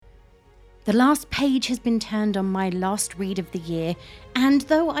The last page has been turned on my last read of the year, and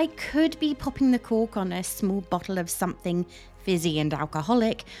though I could be popping the cork on a small bottle of something fizzy and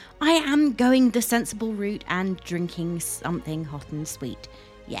alcoholic, I am going the sensible route and drinking something hot and sweet.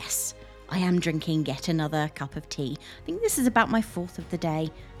 Yes, I am drinking yet another cup of tea. I think this is about my fourth of the day,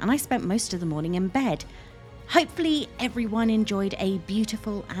 and I spent most of the morning in bed. Hopefully everyone enjoyed a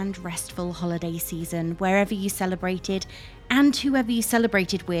beautiful and restful holiday season wherever you celebrated and whoever you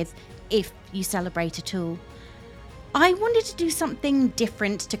celebrated with, if you celebrate at all. I wanted to do something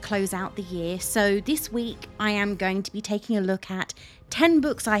different to close out the year, so this week I am going to be taking a look at 10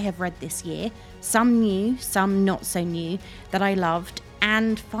 books I have read this year, some new, some not so new, that I loved,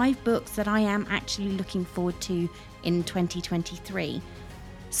 and 5 books that I am actually looking forward to in 2023.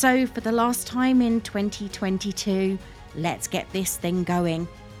 So for the last time in 2022, let's get this thing going.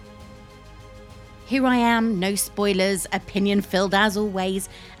 Here I am, no spoilers, opinion filled as always,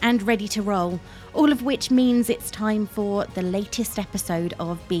 and ready to roll, all of which means it's time for the latest episode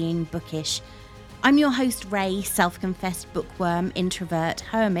of Being Bookish. I'm your host Ray, self-confessed bookworm, introvert,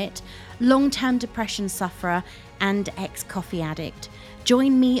 hermit, long-term depression sufferer, and ex-coffee addict.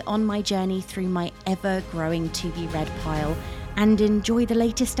 Join me on my journey through my ever-growing to-be-read pile and enjoy the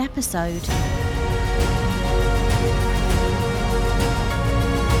latest episode.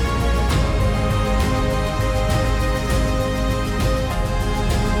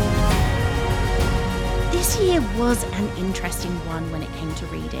 This year was an interesting one when it came to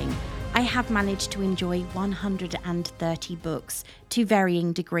reading. I have managed to enjoy 130 books to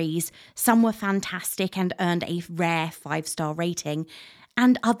varying degrees. Some were fantastic and earned a rare 5-star rating,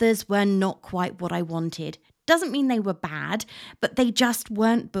 and others were not quite what I wanted. Doesn't mean they were bad, but they just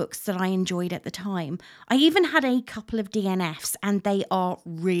weren't books that I enjoyed at the time. I even had a couple of DNFs, and they are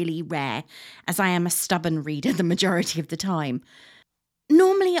really rare, as I am a stubborn reader the majority of the time.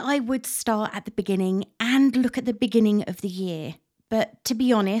 Normally I would start at the beginning and look at the beginning of the year. But to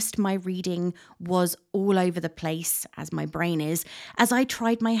be honest, my reading was all over the place, as my brain is, as I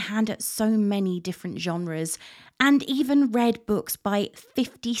tried my hand at so many different genres and even read books by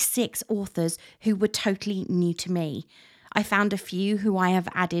 56 authors who were totally new to me. I found a few who I have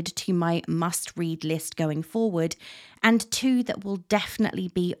added to my must-read list going forward, and 2 that will definitely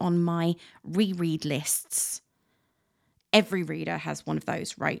be on my reread lists. Every reader has one of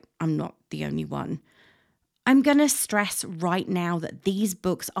those, right? I'm not the only one. I'm going to stress right now that these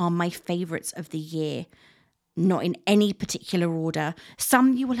books are my favourites of the year, not in any particular order.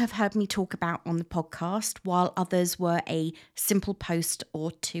 Some you will have heard me talk about on the podcast, while others were a simple post or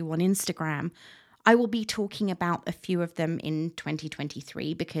 2 on Instagram. I will be talking about a few of them in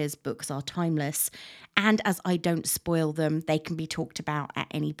 2023 because books are timeless, and as I don't spoil them, they can be talked about at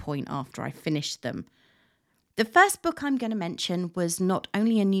any point after I finish them. The first book I'm going to mention was not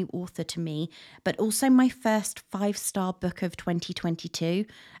only a new author to me, but also my first 5-star book of 2022,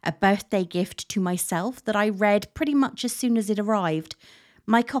 a birthday gift to myself that I read pretty much as soon as it arrived.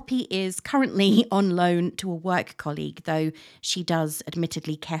 My copy is currently on loan to a work colleague, though she does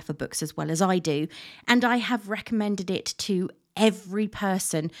admittedly care for books as well as I do, and I have recommended it to every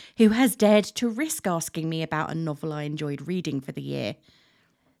person who has dared to risk asking me about a novel I enjoyed reading for the year.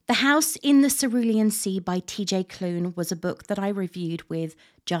 The House in the Cerulean Sea by T.J. Klune was a book that I reviewed with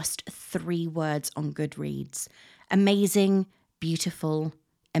just 3 words on Goodreads. Amazing, beautiful,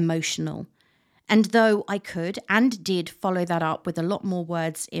 emotional. And though I could and did follow that up with a lot more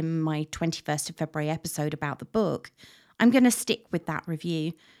words in my 21st of February episode about the book, I'm going to stick with that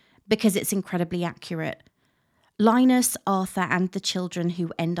review because it's incredibly accurate. Linus, Arthur, and the children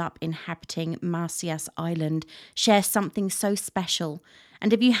who end up inhabiting Marsyas Island share something so special.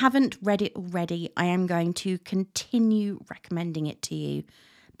 And if you haven't read it already, I am going to continue recommending it to you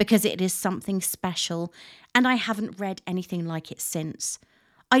because it is something special and I haven't read anything like it since.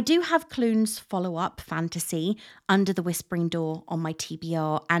 I do have Klune's follow-up, Fantasy, Under the Whispering Door on my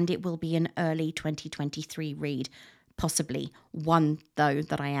TBR, and it will be an early 2023 read, possibly one, though,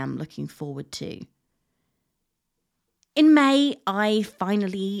 that I am looking forward to. In May, I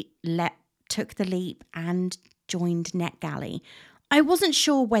finally took the leap and joined NetGalley. I wasn't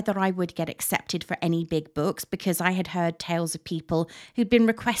sure whether I would get accepted for any big books because I had heard tales of people who'd been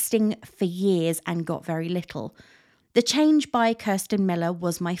requesting for years and got very little. The Change by Kirsten Miller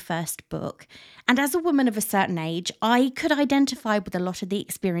was my first book, and as a woman of a certain age, I could identify with a lot of the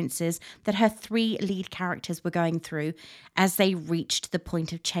experiences that her 3 lead characters were going through as they reached the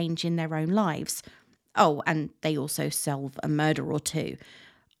point of change in their own lives. Oh, and they also solve a murder or 2.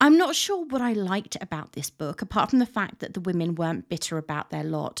 I'm not sure what I liked about this book, apart from the fact that the women weren't bitter about their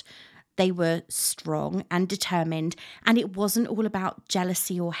lot. They were strong and determined, and it wasn't all about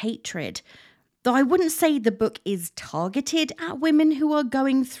jealousy or hatred. Though I wouldn't say the book is targeted at women who are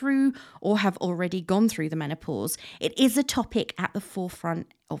going through or have already gone through the menopause, it is a topic at the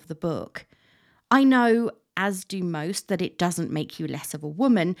forefront of the book. I know, as do most, that it doesn't make you less of a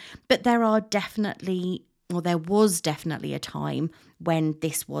woman, but there was definitely a time when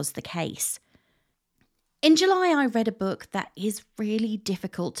this was the case. In July, I read a book that is really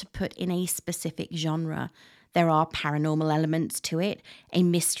difficult to put in a specific genre. There are paranormal elements to it, a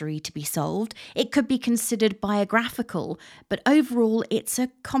mystery to be solved. It could be considered biographical, but overall it's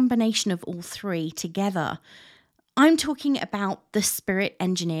a combination of all three together. I'm talking about The Spirit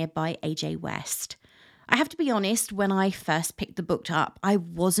Engineer by A.J. West. I have to be honest, when I first picked the book up, I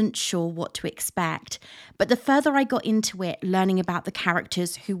wasn't sure what to expect. But the further I got into it, learning about the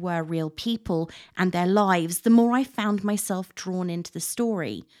characters who were real people and their lives, the more I found myself drawn into the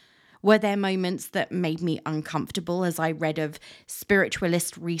story. Were there moments that made me uncomfortable as I read of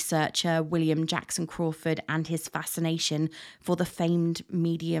spiritualist researcher William Jackson Crawford and his fascination for the famed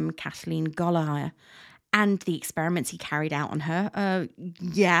medium Kathleen Goligher and the experiments he carried out on her?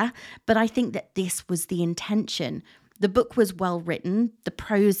 Yeah, but I think that this was the intention. The book was well written, the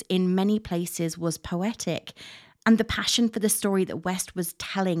prose in many places was poetic, and the passion for the story that West was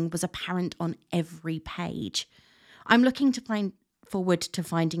telling was apparent on every page. I'm looking forward to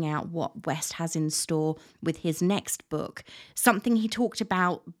finding out what West has in store with his next book, something he talked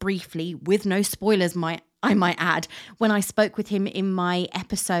about briefly, with no spoilers, I might add, when I spoke with him in my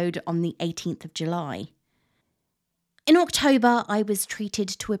episode on the 18th of July. In October, I was treated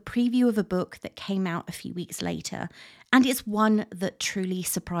to a preview of a book that came out a few weeks later, and it's one that truly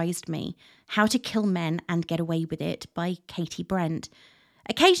surprised me, How to Kill Men and Get Away With It by Katie Brent.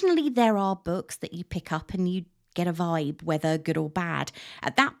 Occasionally there are books that you pick up and you get a vibe, whether good or bad.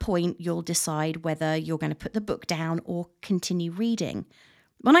 At that point, you'll decide whether you're going to put the book down or continue reading.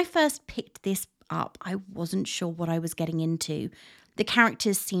 When I first picked this up, I wasn't sure what I was getting into. The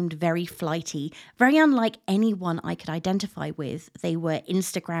characters seemed very flighty, very unlike anyone I could identify with. They were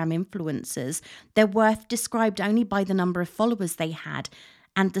Instagram influencers, their worth described only by the number of followers they had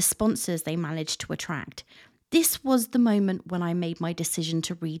and the sponsors they managed to attract. This was the moment when I made my decision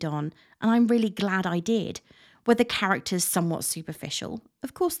to read on, and I'm really glad I did. Were the characters somewhat superficial?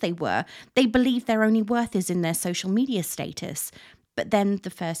 Of course they were. They believe their only worth is in their social media status. But then the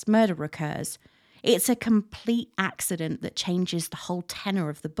first murder occurs. It's a complete accident that changes the whole tenor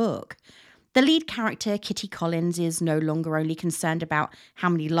of the book. The lead character, Kitty Collins, is no longer only concerned about how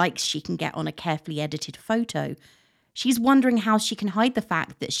many likes she can get on a carefully edited photo. She's wondering how she can hide the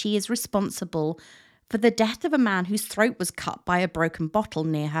fact that she is responsible for the death of a man whose throat was cut by a broken bottle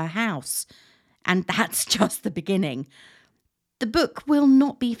near her house. And that's just the beginning. The book will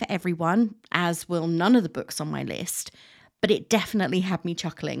not be for everyone, as will none of the books on my list, but it definitely had me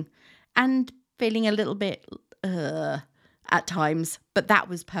chuckling and feeling a little bit at times, but that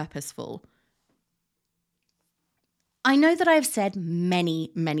was purposeful. I know that I have said many,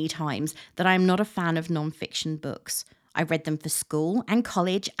 many times that I am not a fan of non-fiction books. I read them for school and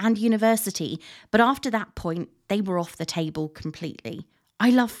college and university, but after that point, they were off the table completely. I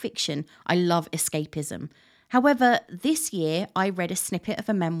love fiction. I love escapism. However, this year I read a snippet of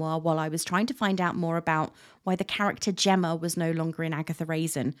a memoir while I was trying to find out more about why the character Gemma was no longer in Agatha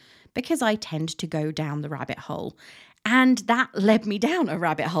Raisin, because I tend to go down the rabbit hole. And that led me down a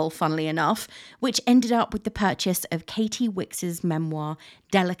rabbit hole, funnily enough, which ended up with the purchase of Katie Wicks's memoir,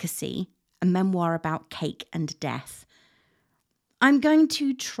 Delicacy, a memoir about cake and death. I'm going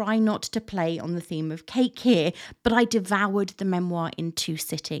to try not to play on the theme of cake here, but I devoured the memoir in 2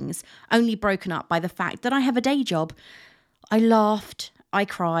 sittings, only broken up by the fact that I have a day job. I laughed, I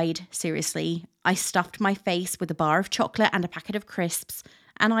cried, seriously. I stuffed my face with a bar of chocolate and a packet of crisps,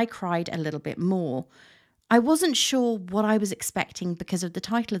 and I cried a little bit more. I wasn't sure what I was expecting because of the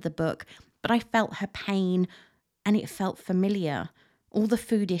title of the book, but I felt her pain, and it felt familiar. All the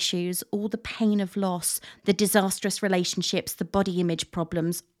food issues, all the pain of loss, the disastrous relationships, the body image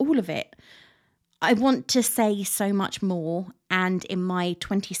problems, all of it. I want to say so much more, and in my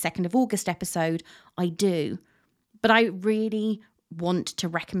 22nd of August episode, I do. But I really want to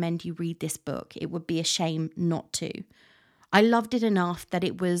recommend you read this book. It would be a shame not to. I loved it enough that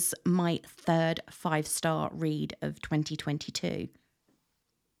it was my 3rd 5-star read of 2022.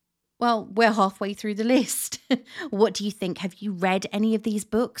 Well, we're halfway through the list. What do you think? Have you read any of these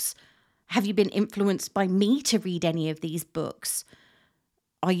books? Have you been influenced by me to read any of these books?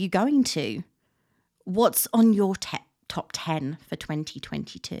 Are you going to? What's on your top 10 for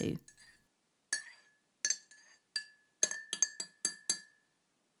 2022?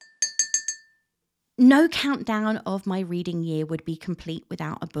 No countdown of my reading year would be complete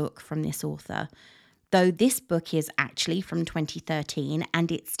without a book from this author. Though this book is actually from 2013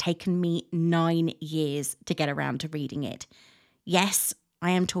 and it's taken me 9 years to get around to reading it. Yes,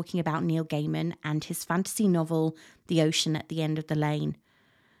 I am talking about Neil Gaiman and his fantasy novel, The Ocean at the End of the Lane.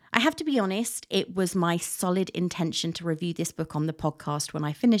 I have to be honest, it was my solid intention to review this book on the podcast when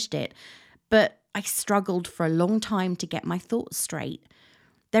I finished it, but I struggled for a long time to get my thoughts straight.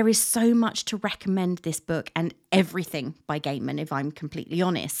 There is so much to recommend this book and everything by Gaiman, if I'm completely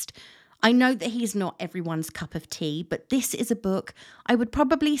honest. I know that he's not everyone's cup of tea, but this is a book I would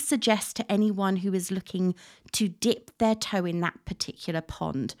probably suggest to anyone who is looking to dip their toe in that particular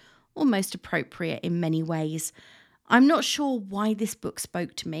pond, almost appropriate in many ways. I'm not sure why this book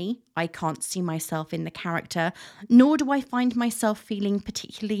spoke to me. I can't see myself in the character, nor do I find myself feeling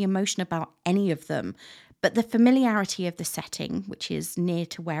particularly emotional about any of them. But the familiarity of the setting, which is near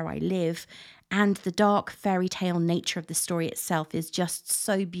to where I live, and the dark fairy tale nature of the story itself is just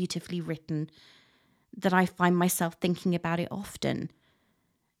so beautifully written that I find myself thinking about it often.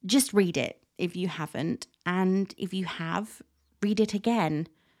 Just read it if you haven't, and if you have, read it again.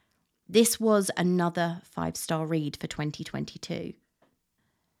 This was another 5-star read for 2022.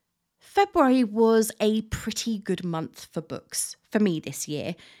 February was a pretty good month for books for me this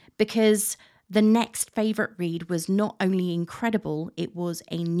year because the next favourite read was not only incredible, it was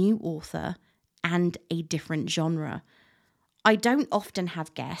a new author and a different genre. I don't often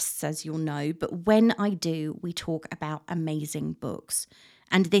have guests, as you'll know, but when I do, we talk about amazing books.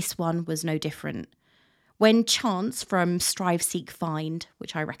 And this one was no different. When Chance from Strive, Seek, Find,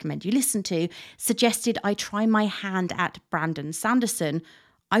 which I recommend you listen to, suggested I try my hand at Brandon Sanderson,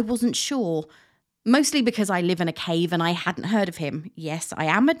 I wasn't sure. Mostly because I live in a cave and I hadn't heard of him. Yes, I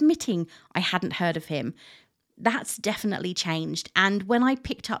am admitting I hadn't heard of him. That's definitely changed. And when I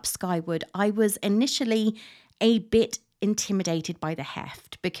picked up Skyward, I was initially a bit intimidated by the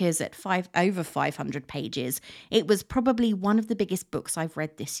heft because at over 500 pages, it was probably one of the biggest books I've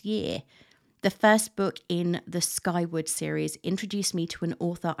read this year. The first book in the Skyward series introduced me to an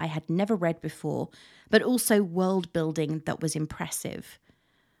author I had never read before, but also world building that was impressive.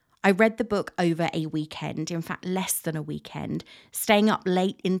 I read the book over a weekend, in fact less than a weekend, staying up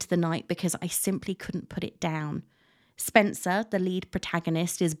late into the night because I simply couldn't put it down. Spencer, the lead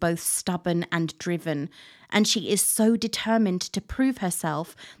protagonist, is both stubborn and driven, and she is so determined to prove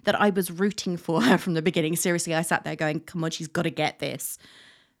herself that I was rooting for her from the beginning. Seriously, I sat there going, come on, she's got to get this.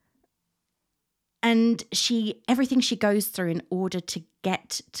 And everything she goes through in order to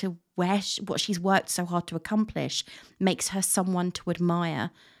get to what she's worked so hard to accomplish makes her someone to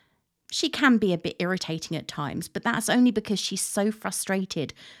admire. She can be a bit irritating at times, but that's only because she's so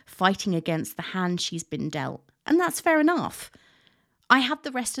frustrated fighting against the hand she's been dealt. And that's fair enough. I have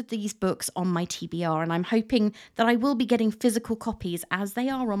the rest of these books on my TBR, and I'm hoping that I will be getting physical copies as they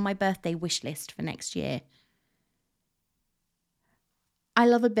are on my birthday wish list for next year. I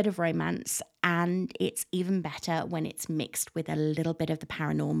love a bit of romance, and it's even better when it's mixed with a little bit of the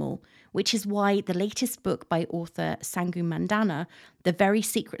paranormal, which is why the latest book by author Sangu Mandana, The Very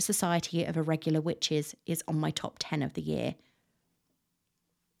Secret Society of Irregular Witches, is on my top 10 of the year.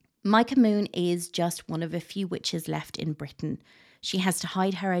 Micah Moon is just one of a few witches left in Britain. She has to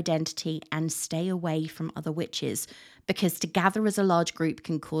hide her identity and stay away from other witches, because to gather as a large group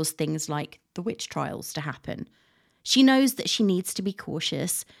can cause things like the witch trials to happen. She knows that she needs to be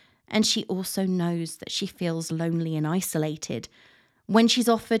cautious, and she also knows that she feels lonely and isolated. When she's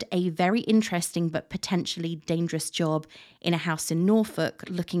offered a very interesting but potentially dangerous job in a house in Norfolk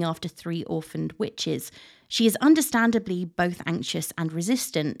looking after 3 orphaned witches, she is understandably both anxious and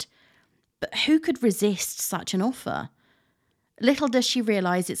resistant. But who could resist such an offer? Little does she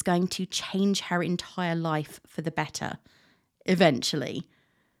realise it's going to change her entire life for the better, eventually.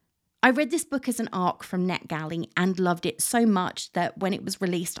 I read this book as an ARC from NetGalley and loved it so much that when it was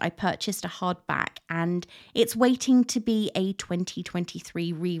released, I purchased a hardback, and it's waiting to be a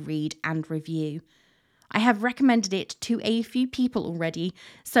 2023 reread and review. I have recommended it to a few people already,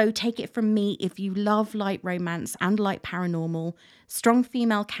 so take it from me if you love light romance and light paranormal, strong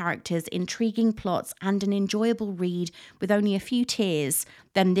female characters, intriguing plots, and an enjoyable read with only a few tears,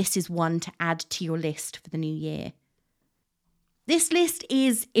 then this is one to add to your list for the new year. This list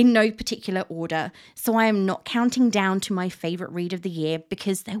is in no particular order, so I am not counting down to my favourite read of the year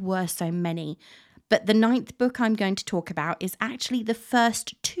because there were so many. But the 9th book I'm going to talk about is actually the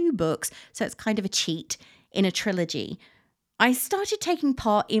first 2 books, so it's kind of a cheat, in a trilogy. I started taking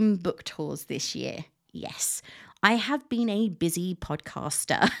part in book tours this year. Yes, I have been a busy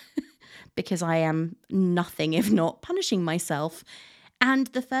podcaster because I am nothing if not punishing myself. And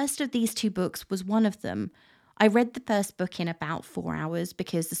the first of these 2 books was one of them. I read the first book in about 4 hours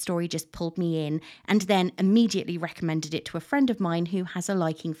because the story just pulled me in, and then immediately recommended it to a friend of mine who has a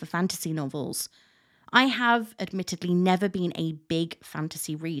liking for fantasy novels. I have admittedly never been a big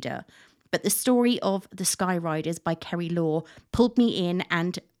fantasy reader, but the story of The Skyriders by Kerry Law pulled me in,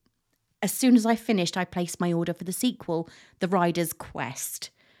 and as soon as I finished, I placed my order for the sequel, The Rider's Quest.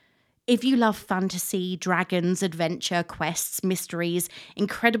 If you love fantasy, dragons, adventure, quests, mysteries,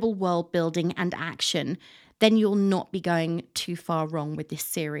 incredible world building, and action, then you'll not be going too far wrong with this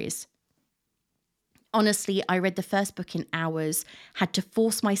series. Honestly, I read the first book in hours, had to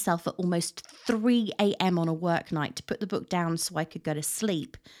force myself at almost 3 a.m. on a work night to put the book down so I could go to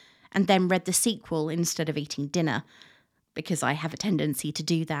sleep, and then read the sequel instead of eating dinner, because I have a tendency to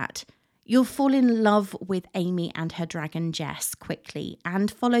do that. You'll fall in love with Amy and her dragon Jess quickly and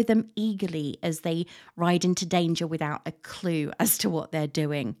follow them eagerly as they ride into danger without a clue as to what they're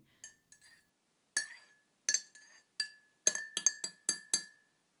doing.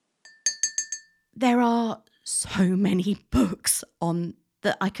 There are so many books on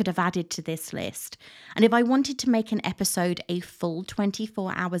that I could have added to this list. And if I wanted to make an episode a full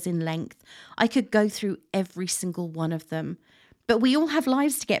 24 hours in length, I could go through every single one of them. But we all have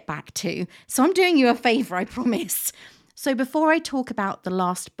lives to get back to, so I'm doing you a favour, I promise. So before I talk about the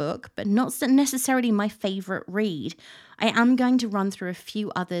last book, but not necessarily my favourite read, I am going to run through a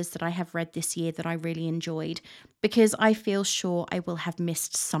few others that I have read this year that I really enjoyed, because I feel sure I will have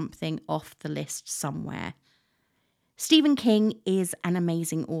missed something off the list somewhere. Stephen King is an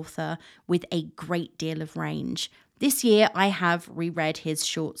amazing author with a great deal of range. This year I have reread his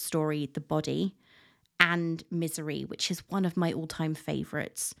short story, The Body, and Misery, which is one of my all-time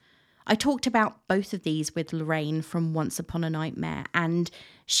favourites. I talked about both of these with Lorraine from Once Upon a Nightmare, and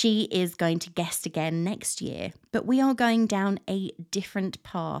she is going to guest again next year. But we are going down a different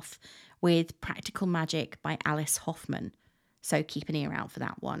path with Practical Magic by Alice Hoffman, so keep an ear out for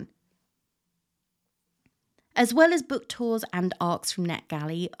that one. As well as book tours and arcs from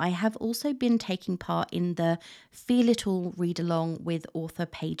NetGalley, I have also been taking part in the Feel It All read-along with author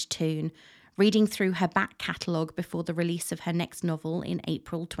Paige Toon, reading through her back catalogue before the release of her next novel in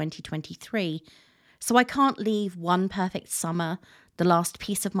April 2023. So I can't leave One Perfect Summer, The Last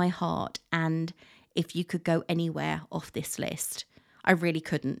Piece of My Heart, and If You Could Go Anywhere off this list. I really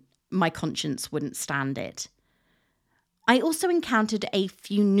couldn't. My conscience wouldn't stand it. I also encountered a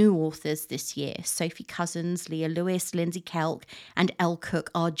few new authors this year. Sophie Cousins, Leah Lewis, Lindsay Kelk, and Elle Cook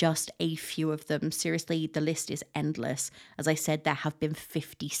are just a few of them. Seriously, the list is endless. As I said, there have been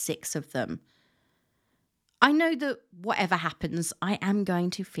 56 of them. I know that whatever happens, I am going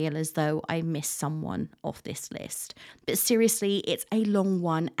to feel as though I missed someone off this list. But seriously, it's a long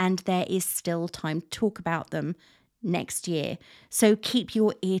one and there is still time to talk about them next year. So keep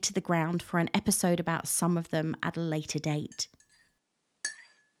your ear to the ground for an episode about some of them at a later date.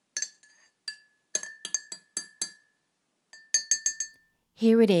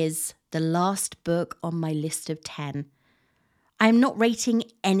 Here it is, the last book on my list of 10. I'm not rating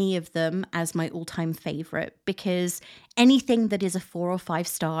any of them as my all-time favourite because anything that is a 4 or 5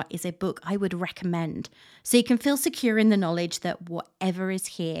 star is a book I would recommend. So you can feel secure in the knowledge that whatever is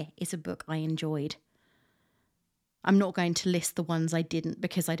here is a book I enjoyed. I'm not going to list the ones I didn't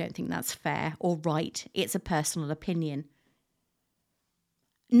because I don't think that's fair or right. It's a personal opinion.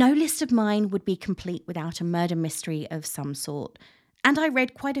 No list of mine would be complete without a murder mystery of some sort. And I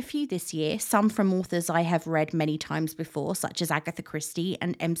read quite a few this year, some from authors I have read many times before, such as Agatha Christie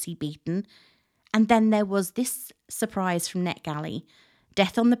and MC Beaton. And then there was this surprise from NetGalley,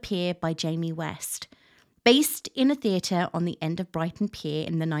 Death on the Pier by Jamie West. Based in a theatre on the end of Brighton Pier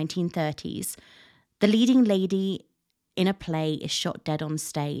in the 1930s, the leading lady in a play is shot dead on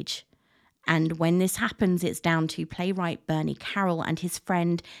stage. And when this happens, it's down to playwright Bernie Carroll and his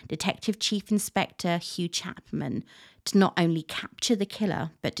friend, Detective Chief Inspector Hugh Chapman, to not only capture the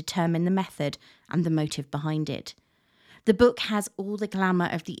killer, but determine the method and the motive behind it. The book has all the glamour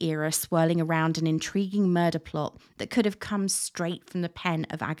of the era swirling around an intriguing murder plot that could have come straight from the pen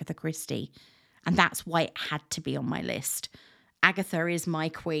of Agatha Christie. And that's why it had to be on my list. Agatha is my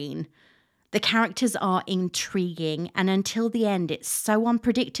queen. The characters are intriguing, and until the end, it's so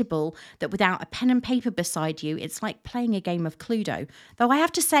unpredictable that without a pen and paper beside you, it's like playing a game of Cluedo. Though I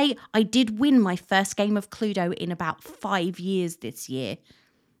have to say, I did win my first game of Cluedo in about 5 years this year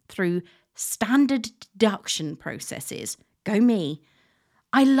through standard deduction processes. Go me.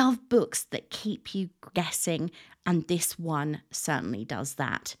 I love books that keep you guessing, and this one certainly does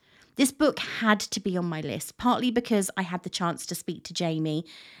that. This book had to be on my list, partly because I had the chance to speak to Jamie,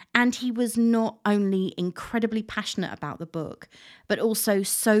 and he was not only incredibly passionate about the book, but also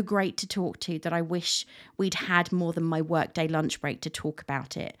so great to talk to that I wish we'd had more than my workday lunch break to talk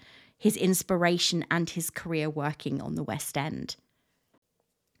about it, his inspiration and his career working on the West End.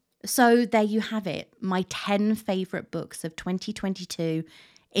 So there you have it, my 10 favourite books of 2022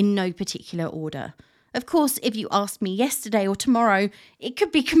 in no particular order. Of course, if you asked me yesterday or tomorrow, it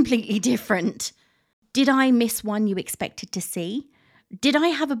could be completely different. Did I miss one you expected to see? Did I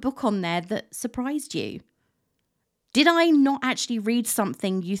have a book on there that surprised you? Did I not actually read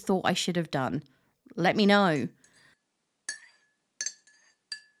something you thought I should have done? Let me know.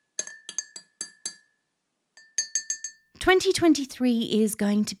 "2023 is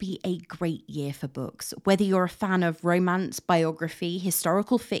going to be a great year for books, whether you're a fan of romance, biography,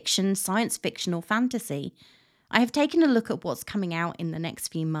 historical fiction, science fiction, or fantasy. I have taken a look at what's coming out in the next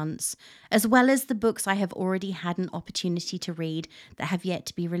few months, as well as the books I have already had an opportunity to read that have yet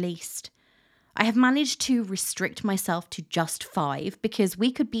to be released. I have managed to restrict myself to just 5 because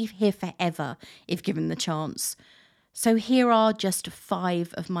we could be here forever if given the chance. So here are just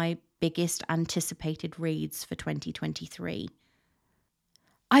 5 of my biggest anticipated reads for 2023.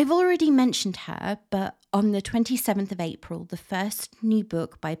 I've already mentioned her, but on the 27th of April, the first new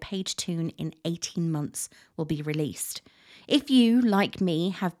book by Paige Toon in 18 months will be released. If you, like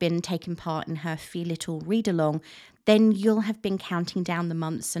me, have been taking part in her Feel It All read-along, then you'll have been counting down the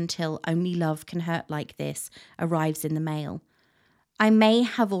months until Only Love Can Hurt Like This arrives in the mail. I may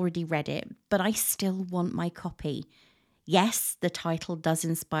have already read it, but I still want my copy. Yes, the title does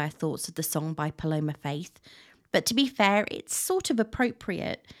inspire thoughts of the song by Paloma Faith, but to be fair, it's sort of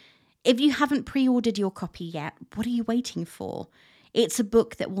appropriate. If you haven't pre-ordered your copy yet, what are you waiting for? It's a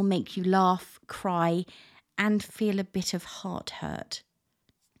book that will make you laugh, cry, and feel a bit of heart hurt.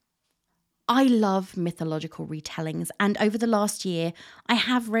 I love mythological retellings, and over the last year, I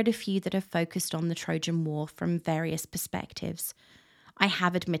have read a few that have focused on the Trojan War from various perspectives. I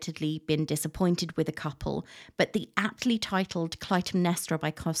have admittedly been disappointed with a couple, but the aptly titled Clytemnestra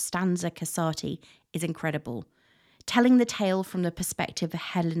by Costanza Casati is incredible. Telling the tale from the perspective of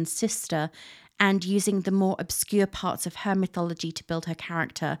Helen's sister and using the more obscure parts of her mythology to build her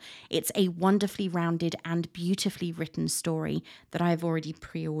character, it's a wonderfully rounded and beautifully written story that I have already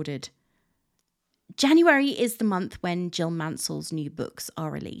pre-ordered. January is the month when Jill Mansell's new books are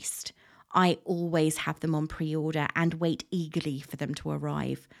released. I always have them on pre-order and wait eagerly for them to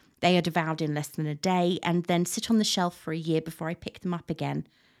arrive. They are devoured in less than a day and then sit on the shelf for a year before I pick them up again.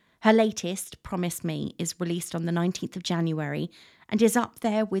 Her latest, Promise Me, is released on the 19th of January and is up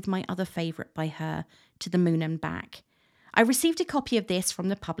there with my other favourite by her, To the Moon and Back. I received a copy of this from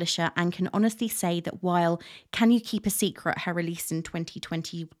the publisher and can honestly say that while Can You Keep a Secret, her release in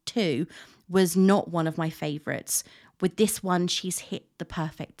 2022, was not one of my favourites, with this one she's hit the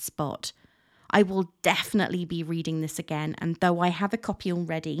perfect spot. I will definitely be reading this again, and though I have a copy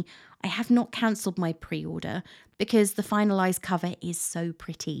already, I have not cancelled my pre-order because the finalised cover is so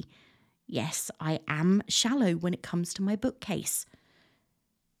pretty. Yes, I am shallow when it comes to my bookcase.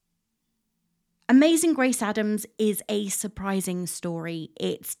 Amazing Grace Adams is a surprising story.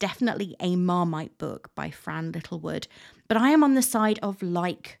 It's definitely a Marmite book by Fran Littlewood, but I am on the side of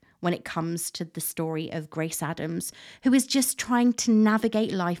like when it comes to the story of Grace Adams, who is just trying to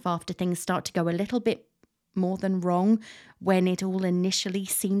navigate life after things start to go a little bit more than wrong when it all initially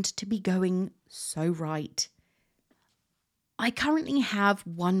seemed to be going so right. I currently have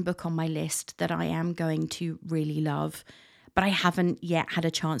one book on my list that I am going to really love, but I haven't yet had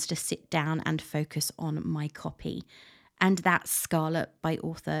a chance to sit down and focus on my copy, and that's Scarlet by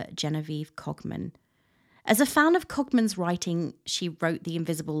author Genevieve Cogman. As a fan of Cogman's writing, she wrote The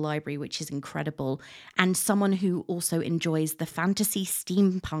Invisible Library, which is incredible, and someone who also enjoys the fantasy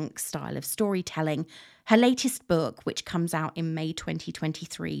steampunk style of storytelling, her latest book, which comes out in May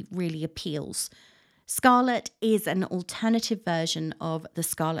 2023, really appeals. Scarlet is an alternative version of The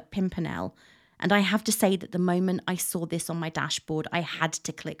Scarlet Pimpernel, and I have to say that the moment I saw this on my dashboard, I had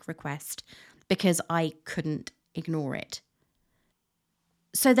to click request because I couldn't ignore it.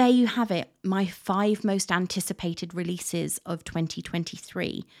 So there you have it, my 5 most anticipated releases of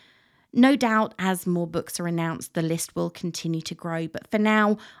 2023. No doubt, as more books are announced, the list will continue to grow, but for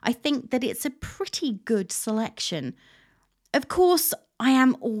now, I think that it's a pretty good selection. Of course, I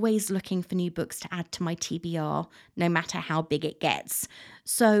am always looking for new books to add to my TBR, no matter how big it gets.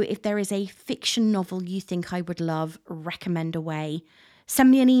 So if there is a fiction novel you think I would love, recommend away.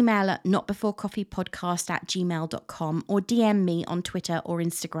 Send me an email at notbeforcoffeepodcast@gmail.com or DM me on Twitter or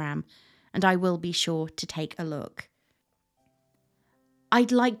Instagram, and I will be sure to take a look.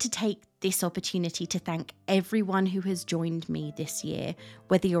 I'd like to take this opportunity to thank everyone who has joined me this year,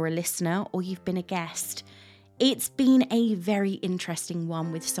 whether you're a listener or you've been a guest. It's been a very interesting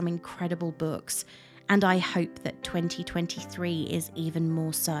one with some incredible books, and I hope that 2023 is even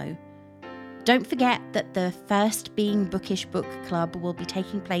more so. Don't forget that the first Being Bookish Book Club will be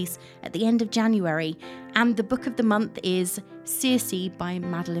taking place at the end of January, and the book of the month is Circe by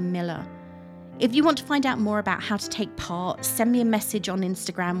Madeline Miller. If you want to find out more about how to take part, send me a message on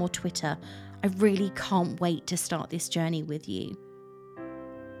Instagram or Twitter. I really can't wait to start this journey with you.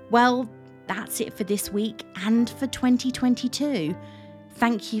 Well, that's it for this week and for 2022.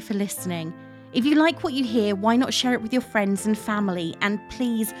 Thank you for listening. If you like what you hear, why not share it with your friends and family? And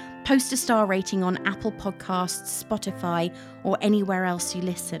please post a star rating on Apple Podcasts, Spotify, or anywhere else you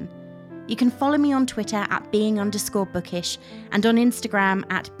listen. You can follow me on Twitter at being_bookish and on Instagram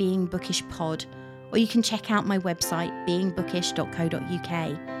at beingbookishpod, or you can check out my website,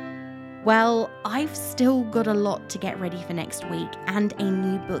 beingbookish.co.uk. Well, I've still got a lot to get ready for next week, and a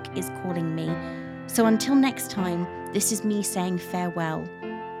new book is calling me. So until next time, this is me saying farewell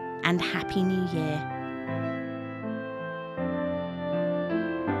and Happy New Year.